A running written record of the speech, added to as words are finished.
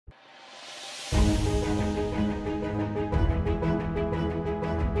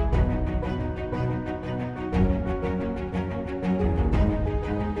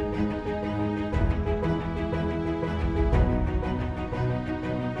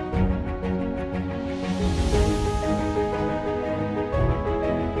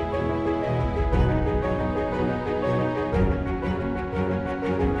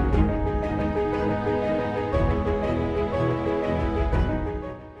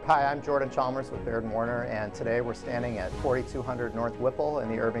Hi, I'm Jordan Chalmers with Baird & Warner, and today we're standing at 4200 North Whipple in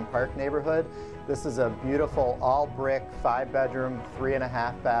the Irving Park neighborhood. This is a beautiful all-brick, 5-bedroom,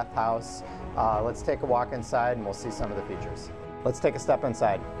 3.5 bath house. Let's take a walk inside and we'll see some of the features. Let's take a step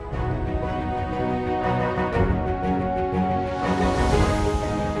inside.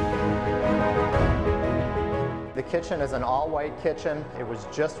 The kitchen is an all-white kitchen. It was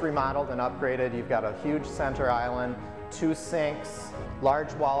just remodeled and upgraded. You've got a huge center island, 2 sinks,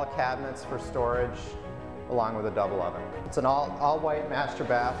 large wall of cabinets for storage, along with a double oven. It's an all-white master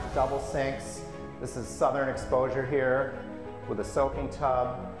bath, double sinks. This is southern exposure here with a soaking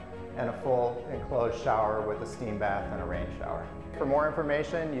tub and a full enclosed shower with a steam bath and a rain shower. For more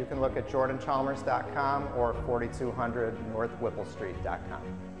information, you can look at jordanchalmers.com or 4200 NorthWhipplestreet.com.